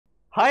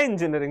Hi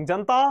Engineering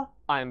Janta,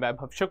 I am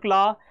Vaibhav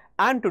Shukla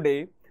and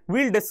today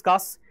we'll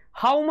discuss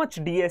how much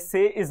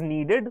DSA is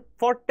needed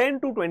for 10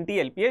 to 20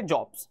 LPA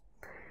jobs.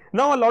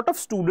 Now a lot of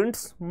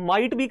students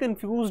might be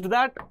confused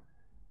that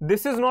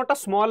this is not a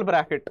small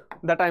bracket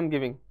that I am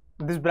giving.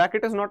 This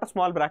bracket is not a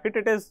small bracket,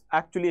 it is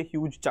actually a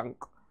huge chunk.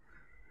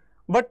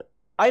 But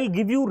I'll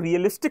give you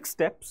realistic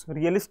steps,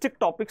 realistic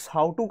topics,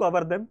 how to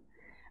cover them,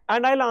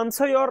 and I'll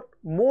answer your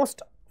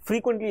most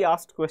frequently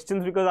asked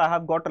questions because I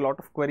have got a lot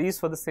of queries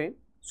for the same.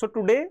 So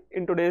today,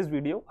 in today's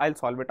video, I'll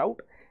solve it out,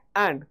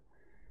 and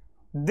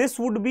this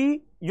would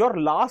be your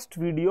last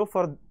video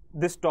for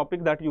this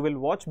topic that you will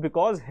watch,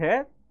 because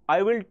here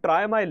I will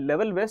try my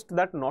level best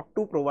that not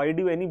to provide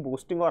you any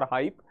boasting or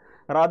hype.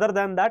 Rather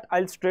than that,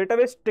 I'll straight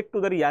away stick to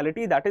the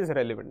reality that is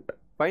relevant.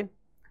 Fine.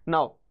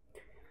 Now,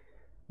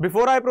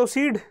 before I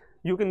proceed,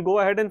 you can go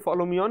ahead and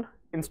follow me on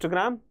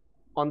Instagram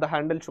on the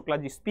handle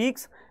Shuklaji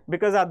Speaks,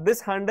 because at this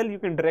handle you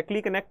can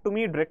directly connect to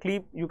me,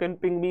 directly you can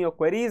ping me your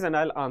queries and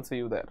I'll answer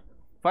you there.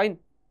 Fine.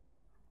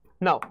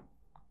 Now,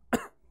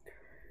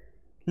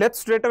 let's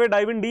straight away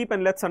dive in deep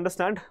and let's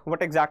understand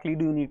what exactly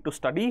do you need to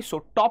study.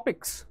 So,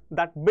 topics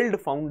that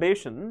build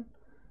foundation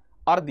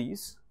are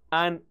these,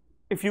 and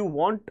if you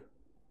want,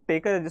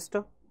 take a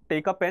register,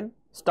 take a pen,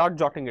 start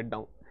jotting it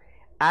down.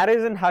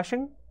 Arrays and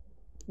hashing,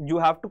 you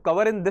have to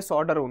cover in this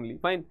order only.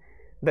 Fine.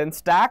 Then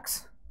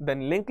stacks,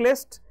 then linked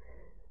lists.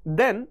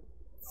 Then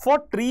for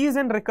trees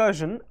and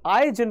recursion,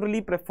 I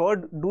generally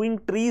preferred doing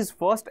trees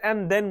first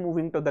and then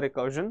moving to the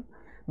recursion,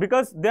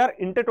 because they are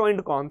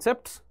intertwined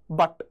concepts,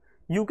 but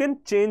you can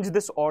change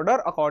this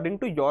order according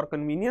to your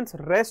convenience.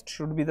 Rest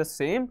should be the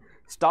same.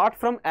 Start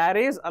from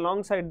arrays,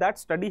 alongside that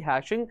study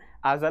hashing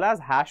as well as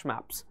hash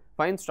maps.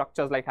 Find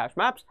structures like hash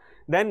maps.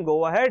 Then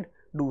go ahead,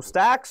 do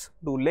stacks,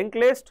 do linked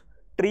list,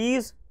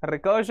 trees,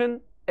 recursion,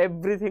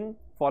 everything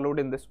followed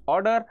in this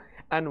order.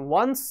 And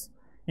once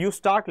you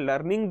start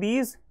learning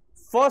these,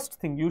 first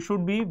thing you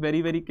should be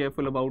very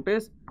careful about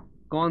is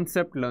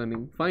concept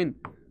learning. Fine.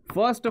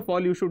 First of all,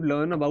 you should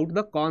learn about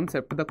the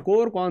concept, the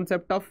core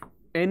concept of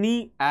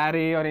any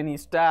array or any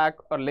stack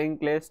or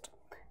linked list,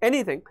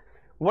 anything.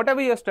 Whatever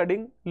you are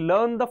studying,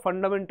 learn the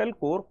fundamental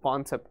core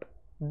concept.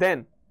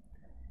 Then,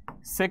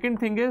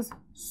 second thing is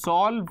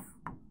solve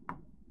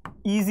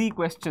easy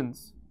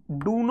questions.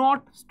 Do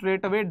not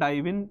straight away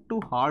dive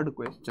into hard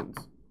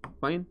questions.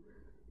 Fine.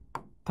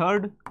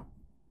 Third,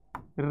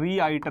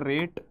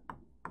 reiterate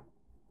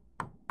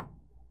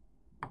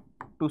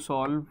to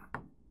solve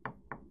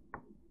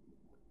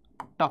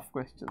tough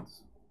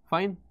questions.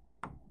 Fine.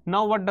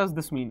 Now what does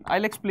this mean?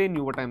 I'll explain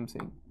you what I'm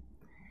saying.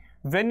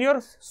 When you're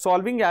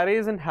solving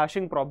arrays and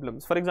hashing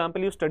problems, for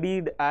example, you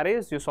studied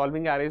arrays, you're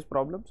solving arrays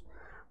problems,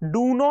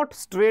 do not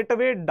straight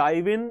away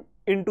dive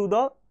into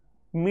the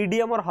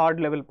medium or hard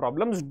level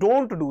problems.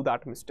 Don't do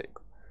that mistake.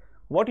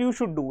 What you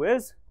should do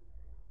is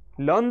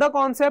learn the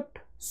concept,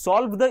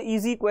 solve the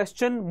easy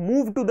question,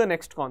 move to the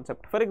next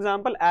concept. For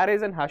example,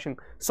 arrays and hashing,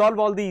 solve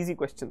all the easy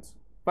questions.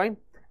 Fine.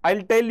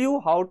 I'll tell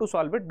you how to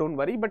solve it, don't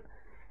worry, but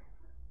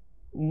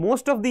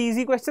most of the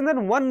easy questions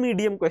and one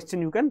medium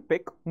question you can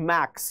pick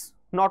max,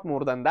 not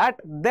more than that.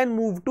 Then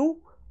move to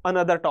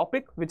another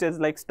topic which is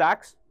like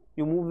stacks.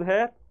 You move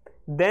here,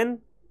 then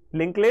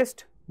linked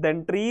list,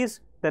 then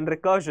trees, then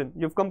recursion.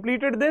 You've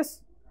completed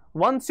this.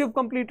 Once you've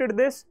completed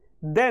this,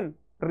 then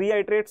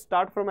reiterate,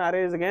 start from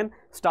arrays again,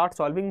 start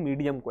solving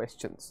medium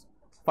questions.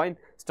 Fine.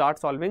 Start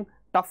solving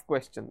tough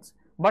questions,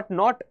 but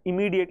not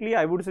immediately.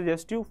 I would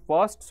suggest you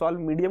first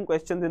solve medium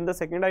questions in the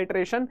second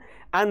iteration,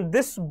 and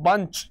this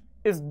bunch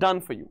is done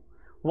for you.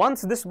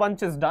 Once this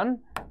bunch is done,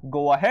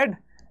 go ahead.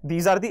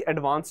 These are the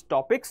advanced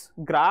topics: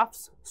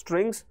 graphs,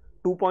 strings,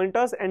 two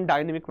pointers, and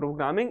dynamic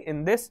programming.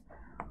 In this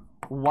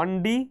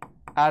 1D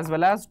as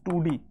well as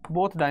 2D,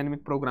 both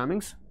dynamic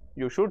programmings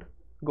you should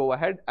go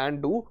ahead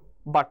and do.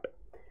 But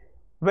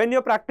when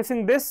you're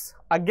practicing this,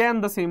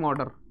 again the same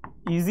order: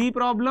 easy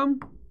problem,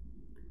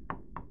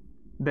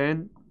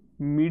 then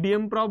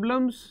medium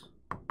problems,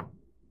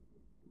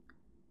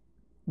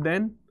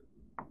 then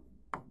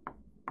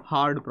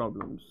hard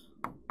problems.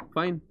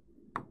 Fine.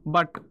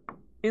 But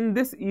in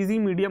this easy,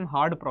 medium,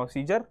 hard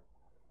procedure,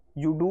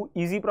 you do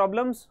easy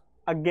problems.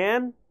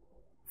 Again,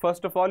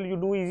 first of all, you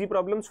do easy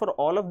problems for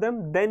all of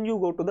them, then you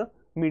go to the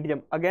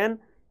medium. Again,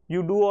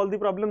 you do all the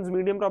problems,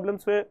 medium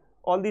problems for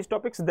all these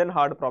topics, then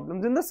hard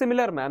problems in the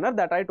similar manner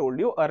that I told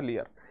you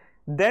earlier.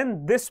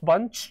 Then this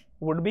bunch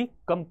would be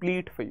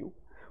complete for you.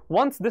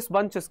 Once this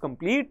bunch is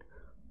complete,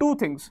 two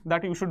things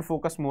that you should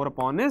focus more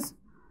upon is,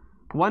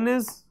 one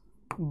is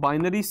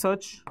binary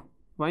search.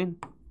 Fine.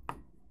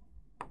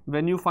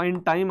 When you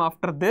find time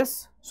after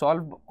this,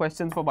 solve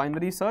questions for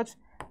binary search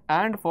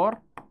and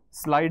for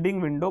sliding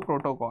window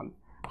protocol.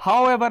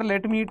 However,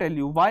 let me tell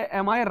you, why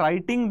am I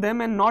writing them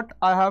and not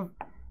I have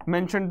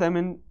mentioned them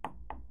in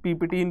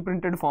PPT in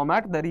printed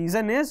format? The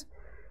reason is,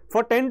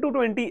 for 10 to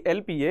 20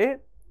 LPA,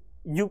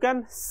 you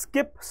can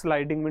skip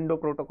sliding window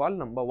protocol,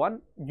 number one.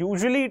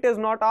 Usually it is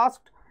not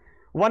asked.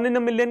 1 in a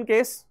million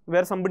case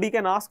where somebody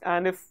can ask,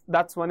 and if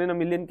that's 1 in a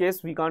million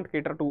case, we can't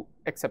cater to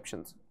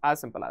exceptions.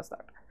 As simple as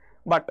that.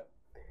 But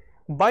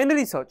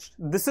Binary search,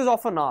 this is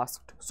often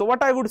asked. So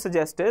what I would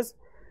suggest is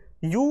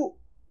you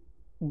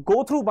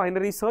go through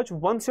binary search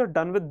once you're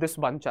done with this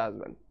bunch as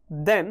well.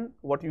 Then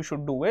what you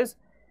should do is,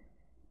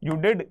 you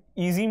did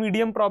easy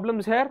medium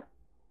problems here,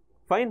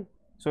 fine.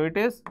 So it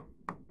is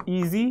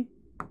easy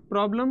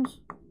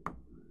problems,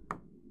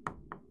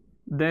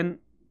 then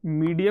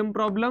medium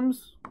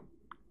problems,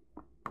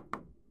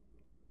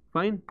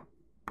 fine,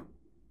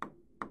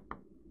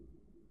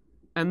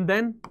 and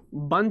then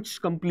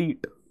bunch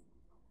complete,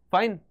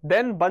 fine.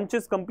 Then bunch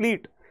is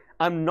complete.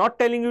 I'm not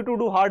telling you to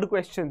do hard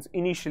questions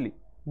initially.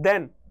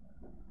 Then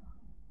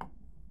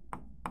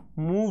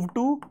move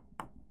to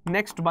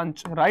next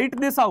bunch. Write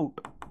this out.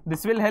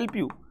 This will help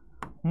you.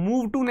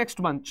 Move to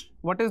next bunch.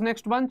 What is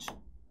next bunch?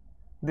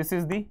 This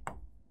is the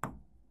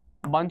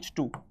bunch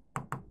 2.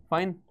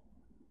 Fine.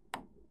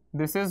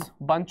 This is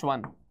bunch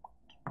 1.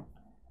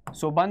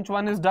 So bunch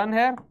 1 is done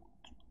here.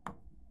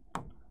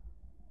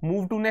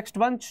 Move to next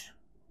bunch.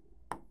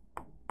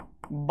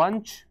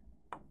 Bunch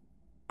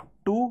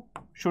 2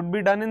 should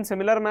be done in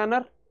similar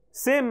manner.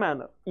 Same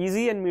manner.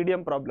 Easy and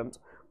medium problems.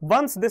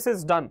 Once this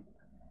is done,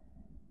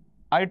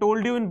 I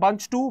told you in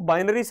bunch 2,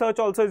 binary search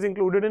also is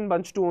included in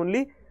bunch 2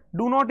 only.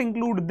 Do not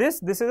include this.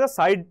 This is a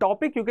side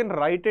topic. You can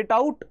write it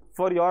out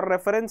for your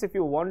reference if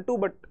you want to,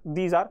 but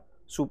these are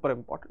super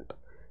important.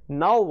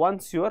 Now,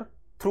 once you are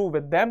through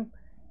with them,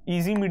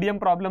 easy medium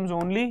problems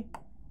only,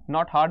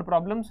 not hard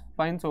problems.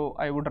 Fine. So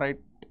I would write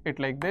it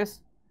like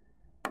this.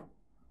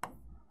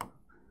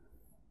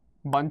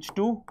 Bunch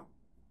 2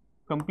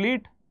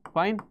 complete.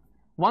 Fine.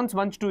 Once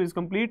bunch 2 is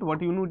complete,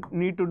 what you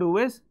need to do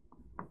is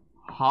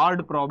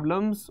hard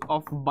problems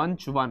of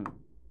bunch 1.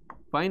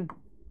 Fine.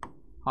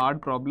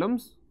 Hard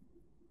problems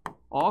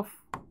of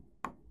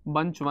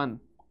bunch 1.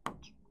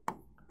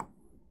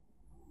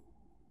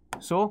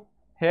 So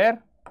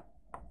here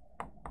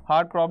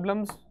hard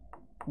problems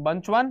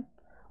bunch 1.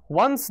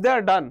 Once they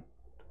are done,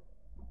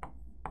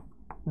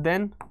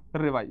 then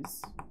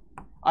revise.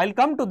 I'll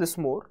come to this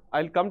more.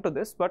 I'll come to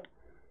this, but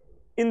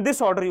in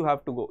this order you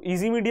have to go.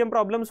 Easy medium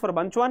problems for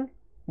bunch 1.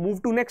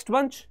 Move to next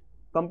bunch.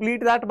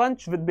 Complete that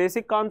bunch with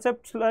basic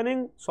concepts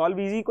learning, solve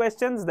easy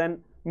questions,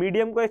 then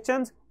medium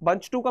questions,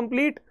 bunch 2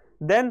 complete,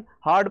 then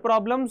hard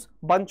problems,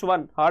 bunch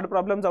 1, hard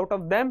problems out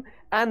of them,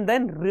 and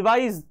then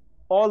revise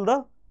all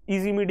the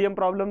easy medium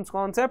problems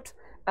concepts,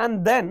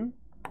 and then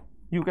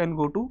you can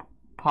go to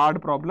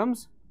hard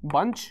problems,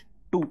 bunch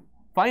 2.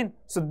 Fine.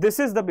 So this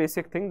is the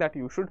basic thing that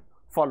you should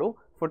follow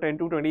for 10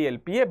 to 20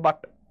 LPA,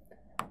 but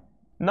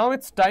now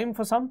it's time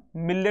for some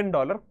 $1 million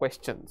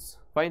questions.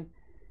 Fine.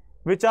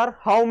 Which are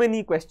how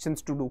many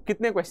questions to do?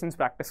 Kitne questions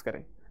practice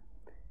kare?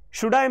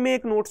 Should I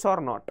make notes or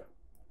not?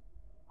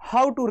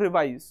 How to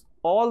revise?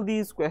 All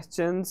these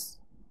questions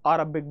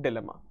are a big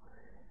dilemma.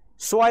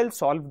 So I'll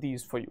solve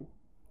these for you.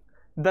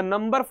 The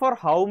number for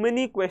how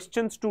many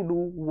questions to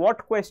do,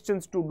 what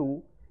questions to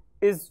do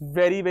is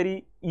very,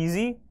 very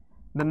easy.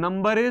 The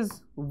number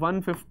is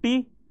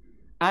 150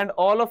 and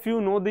all of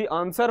you know the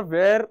answer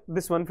where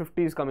this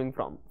 150 is coming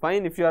from.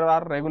 Fine. If you are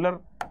our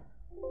regular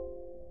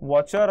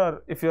watcher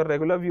or if you're a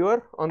regular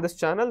viewer on this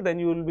channel, then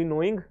you will be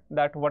knowing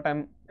that what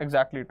I'm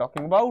exactly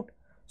talking about.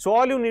 So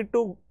all you need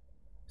to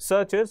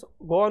search is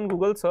go on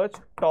Google, search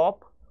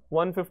top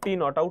 150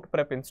 not out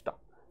prep insta.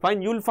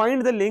 Fine. You'll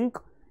find the link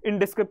in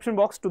description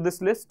box to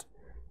this list.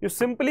 You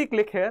simply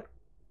click here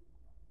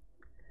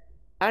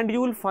and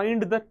you will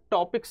find the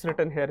topics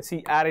written here.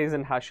 See, arrays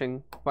and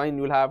hashing. Fine.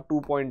 You'll have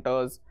 2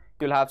 pointers,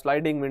 you'll have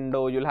sliding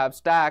window, you'll have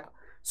stack.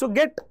 So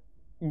get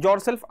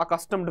yourself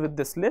accustomed with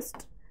this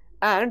list.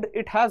 And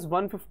it has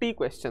 150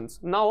 questions.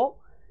 Now,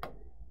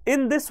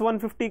 in this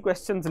 150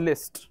 questions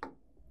list,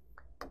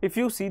 if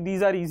you see,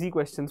 these are easy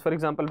questions. For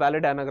example,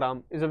 valid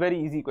anagram is a very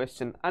easy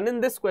question. And in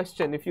this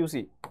question, if you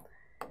see,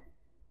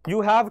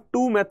 you have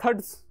 2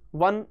 methods,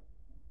 one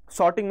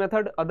sorting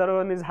method, other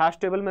one is hash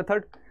table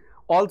method.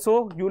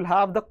 Also, you'll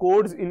have the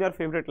codes in your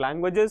favorite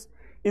languages.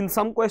 In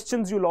some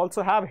questions, you'll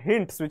also have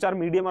hints, which are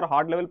medium or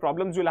hard level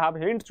problems. You'll have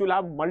hints, you'll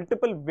have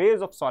multiple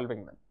ways of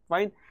solving them.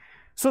 Fine.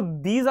 So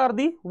these are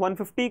the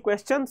 150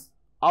 questions.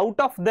 Out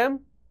of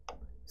them,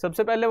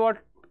 sabse pehle what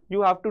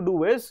you have to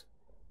do is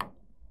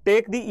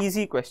take the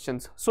easy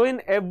questions. So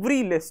in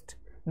every list,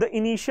 the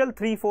initial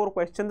 3-4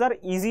 questions are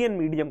easy and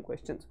medium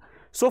questions.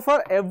 So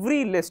for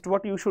every list,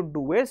 what you should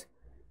do is,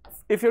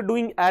 if you're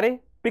doing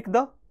array, pick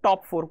the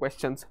top 4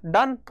 questions.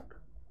 Done.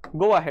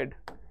 Go ahead.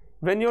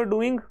 When you're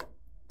doing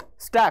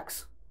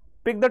stacks,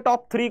 pick the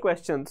top 3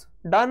 questions.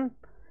 Done.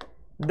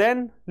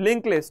 Then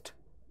linked list.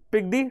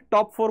 Pick the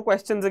top 4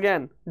 questions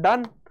again.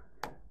 Done.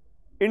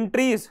 In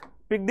trees,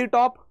 pick the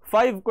top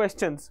 5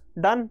 questions.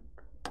 Done.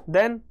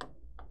 Then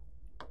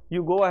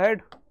you go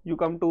ahead, you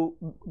come to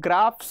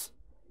graphs.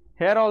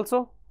 Here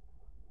also,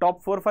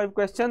 top 4-5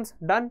 questions.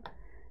 Done.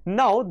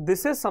 Now,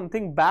 this is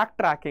something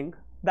backtracking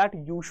that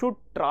you should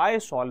try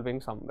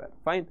solving somewhere.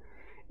 Fine.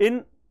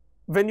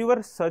 When you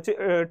were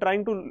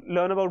trying to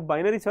learn about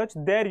binary search,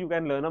 there you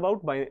can learn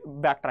about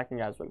backtracking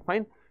as well.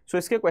 Fine. So,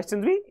 iske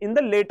questions be in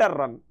the later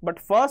run, but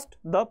first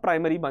the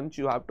primary bunch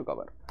you have to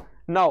cover.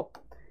 Now,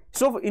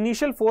 So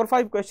initial 4 or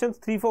 5 questions,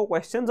 3 or 4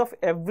 questions of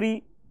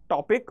every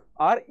topic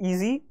are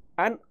easy,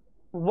 and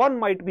one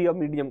might be a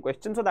medium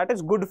question, so that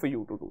is good for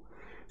you to do.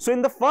 So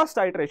in the first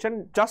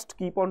iteration, just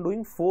keep on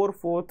doing 4,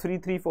 4, 3,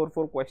 3, 4,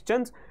 4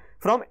 questions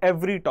from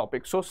every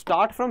topic. So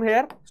start from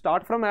here,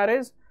 start from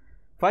arrays,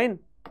 fine,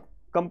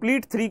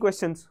 complete 3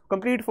 questions,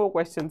 complete 4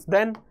 questions,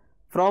 then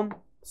from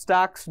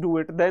stacks do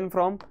it, then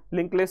from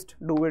linked list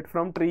do it,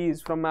 from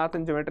trees, from math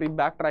and geometry,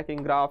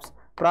 backtracking, graphs,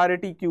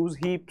 priority queues,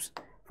 heaps,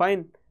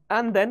 fine,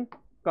 and then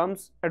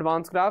comes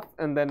advanced graph,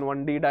 and then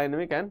 1D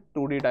dynamic and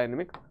 2D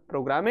dynamic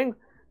programming.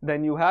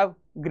 Then you have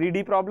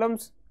greedy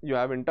problems, you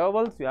have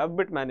intervals, you have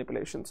bit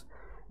manipulations.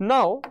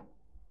 Now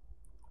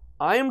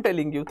I am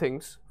telling you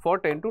things for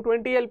 10 to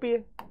 20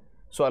 LPA.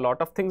 So a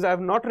lot of things I have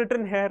not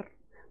written here,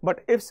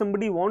 but if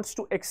somebody wants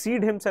to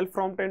exceed himself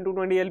from 10 to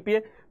 20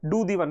 LPA,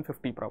 do the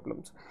 150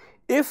 problems.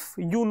 If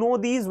you know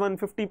these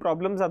 150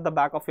 problems at the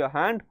back of your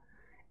hand,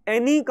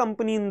 any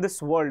company in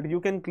this world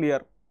you can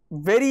clear.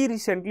 Very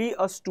recently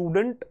a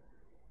student,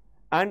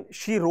 and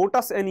she wrote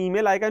us an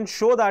email, I can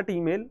show that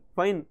email,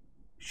 fine.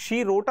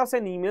 She wrote us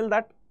an email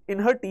that in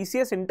her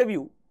TCS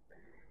interview,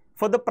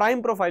 for the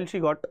prime profile she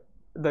got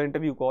the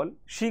interview call,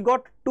 she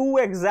got 2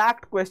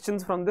 exact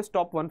questions from this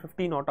top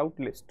 150 not out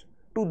list.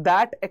 To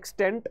that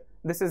extent,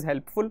 this is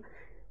helpful.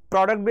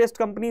 Product based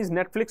companies,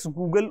 Netflix,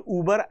 Google,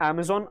 Uber,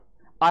 Amazon,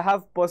 I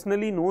have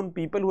personally known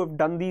people who have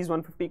done these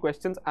 150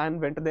 questions and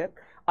went there.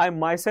 I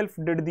myself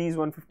did these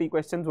 150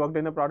 questions, worked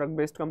in a product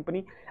based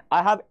company.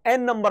 I have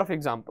n number of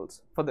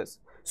examples for this.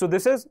 So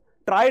this is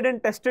tried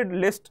and tested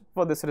list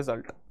for this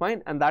result,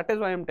 fine, and that is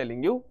why I am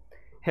telling you.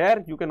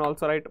 Here you can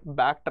also write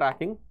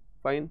backtracking,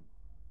 fine,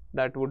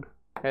 that would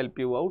help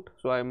you out.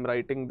 So I am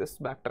writing this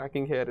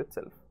backtracking here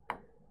itself.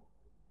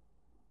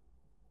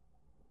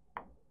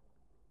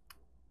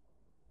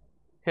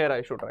 Here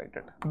I should write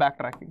it,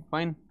 backtracking,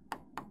 fine.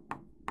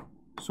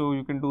 So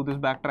you can do this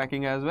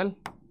backtracking as well.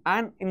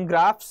 And in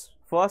graphs,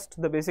 first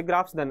the basic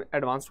graphs, then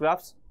advanced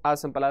graphs, as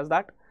simple as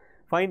that,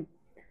 fine.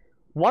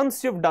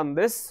 Once you've done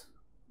this,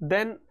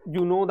 then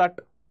you know that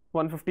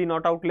 150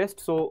 not out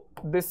list. So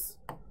this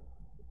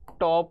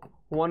top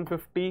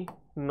 150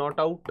 not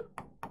out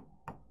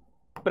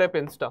prep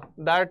insta,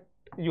 that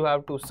you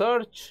have to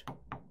search,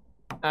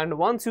 and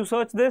once you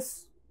search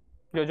this,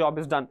 your job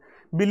is done.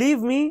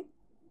 Believe me,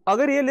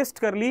 agar ye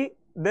list kar li,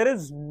 there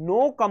is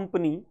no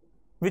company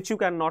which you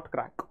cannot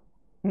crack.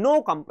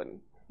 No company.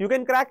 You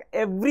can crack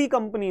every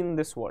company in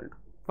this world,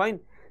 fine.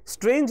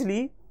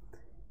 Strangely,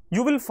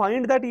 you will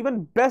find that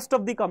even best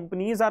of the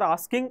companies are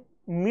asking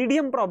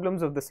medium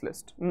problems of this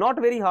list, not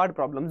very hard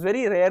problems.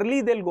 Very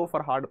rarely they'll go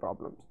for hard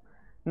problems.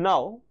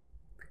 Now,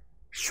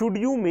 should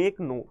you make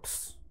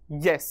notes?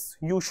 Yes,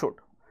 you should.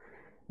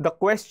 The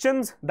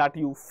questions that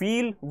you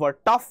feel were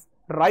tough,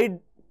 write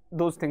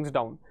those things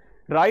down.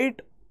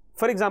 Write,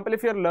 for example,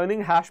 if you're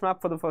learning hash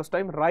map for the first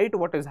time, write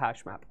what is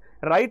hash map.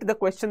 Write the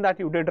question that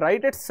you did,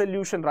 write its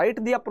solution,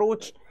 write the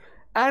approach,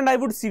 and I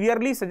would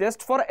severely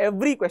suggest for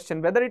every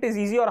question, whether it is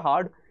easy or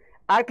hard,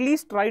 at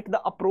least write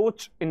the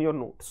approach in your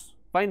notes.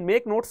 Fine,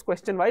 make notes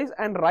question wise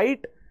and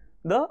write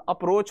the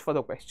approach for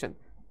the question.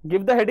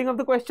 Give the heading of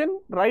the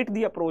question, write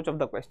the approach of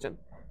the question.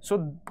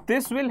 So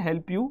this will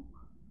help you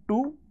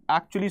to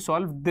actually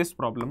solve this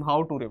problem,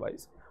 how to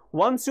revise.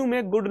 Once you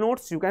make good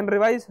notes, you can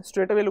revise,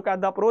 straight away look at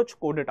the approach,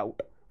 code it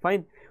out,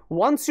 fine.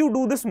 Once you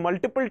do this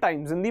multiple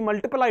times in the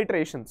multiple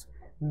iterations,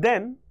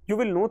 then you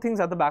will know things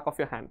at the back of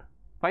your hand,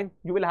 fine.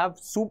 You will have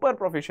super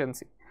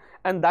proficiency,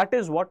 and that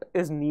is what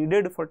is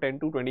needed for 10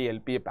 to 20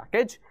 LPA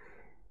package.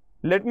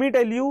 Let me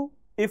tell you,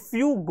 if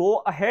you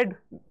go ahead,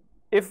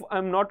 if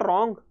I'm not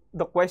wrong,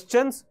 the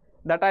questions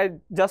that I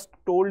just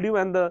told you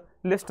and the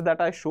list that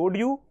I showed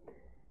you,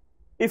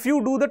 if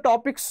you do the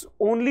topics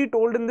only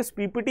told in this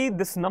PPT,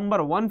 this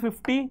number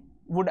 150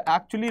 would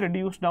actually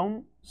reduce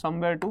down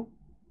somewhere to,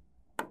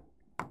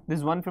 this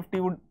 150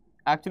 would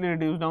actually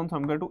reduce down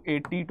somewhere to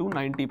 80 to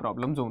 90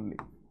 problems only,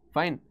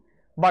 fine.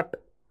 But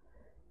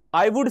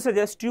I would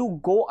suggest you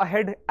go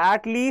ahead,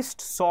 at least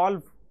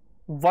solve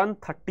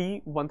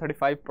 130,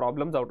 135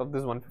 problems out of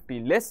this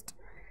 150 list,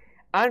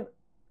 and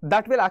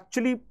that will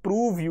actually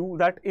prove you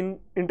that in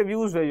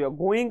interviews where you're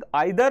going,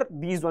 either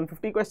these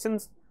 150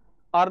 questions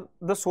are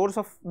the source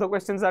of the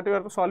questions that you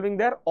are solving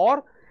there,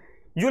 or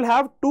you'll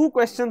have 2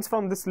 questions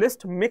from this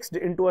list mixed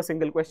into a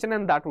single question,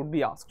 and that would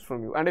be asked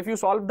from you. And if you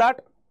solve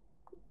that,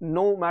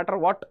 no matter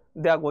what,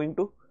 they are going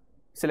to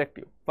select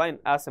you, fine,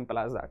 as simple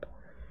as that.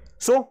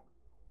 So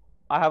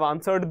I have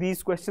answered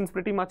these questions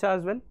pretty much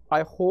as well.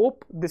 I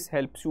hope this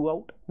helps you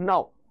out.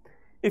 Now,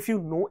 if you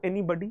know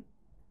anybody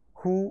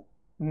who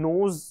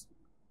knows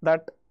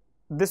that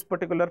this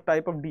particular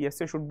type of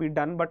DSA should be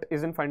done but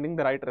isn't finding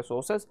the right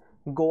resources,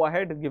 go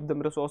ahead, give them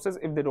resources.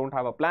 If they don't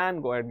have a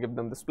plan, go ahead, give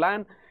them this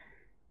plan.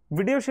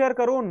 Video share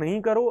karo,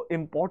 nahi karo,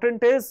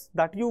 important is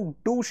that you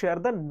do share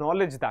the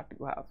knowledge that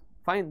you have,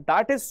 fine.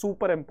 That is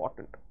super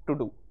important to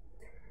do.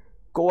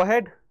 Go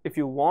ahead, if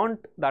you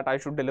want that I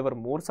should deliver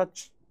more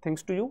such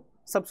things to you,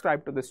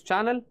 subscribe to this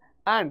channel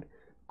and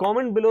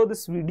comment below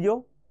this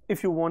video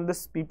if you want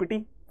this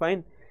PPT,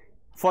 fine.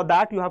 For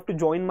that, you have to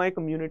join my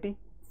community.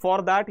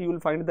 For that, you will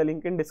find the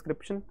link in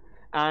description,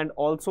 and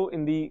also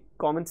in the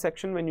comment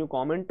section. When you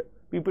comment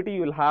PPT,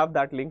 you will have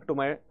that link to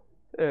my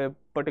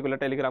particular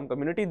Telegram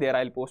community. There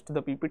I'll post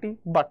the PPT.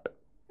 But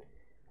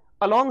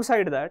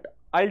alongside that,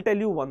 I'll tell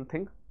you one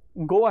thing.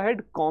 Go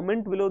ahead,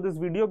 comment below this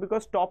video,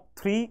 because top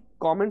 3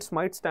 comments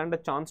might stand a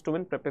chance to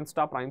win Prep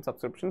Insta Prime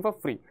subscription for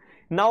free.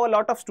 Now, a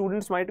lot of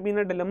students might be in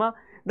a dilemma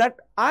that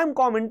I'm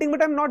commenting,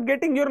 but I'm not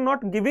getting, you're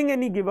not giving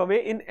any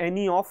giveaway in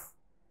any of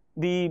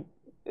the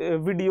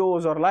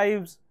videos or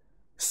lives.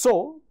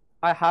 So,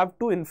 I have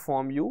to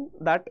inform you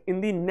that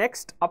in the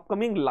next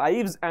upcoming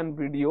lives and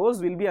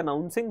videos, we'll be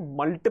announcing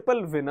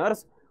multiple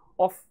winners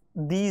of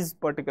these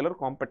particular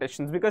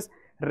competitions, because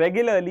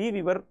regularly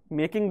we were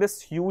making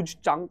this huge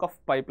chunk of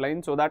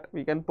pipeline so that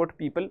we can put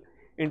people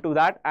into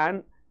that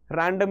and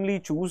randomly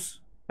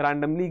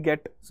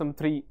get some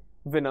 3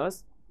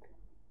 winners,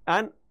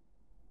 and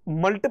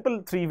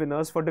multiple 3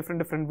 winners for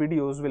different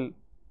videos will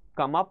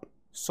come up.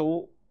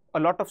 So a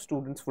lot of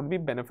students would be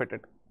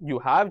benefited. You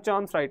have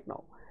chance right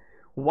now.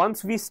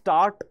 Once we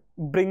start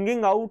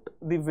bringing out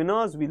the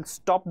winners, we'll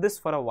stop this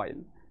for a while.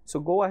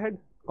 So go ahead,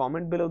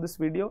 comment below this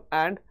video,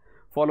 and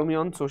follow me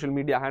on social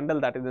media handle,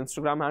 that is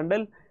Instagram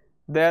handle.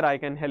 There I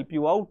can help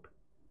you out,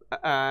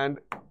 and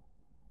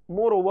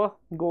moreover,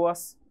 go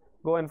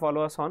and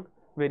follow us on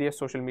various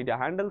social media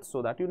handles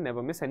so that you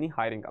never miss any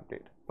hiring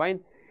update. Fine.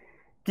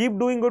 Keep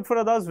doing good for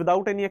others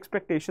without any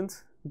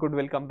expectations. Good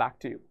will come back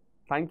to you.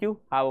 Thank you.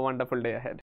 Have a wonderful day ahead.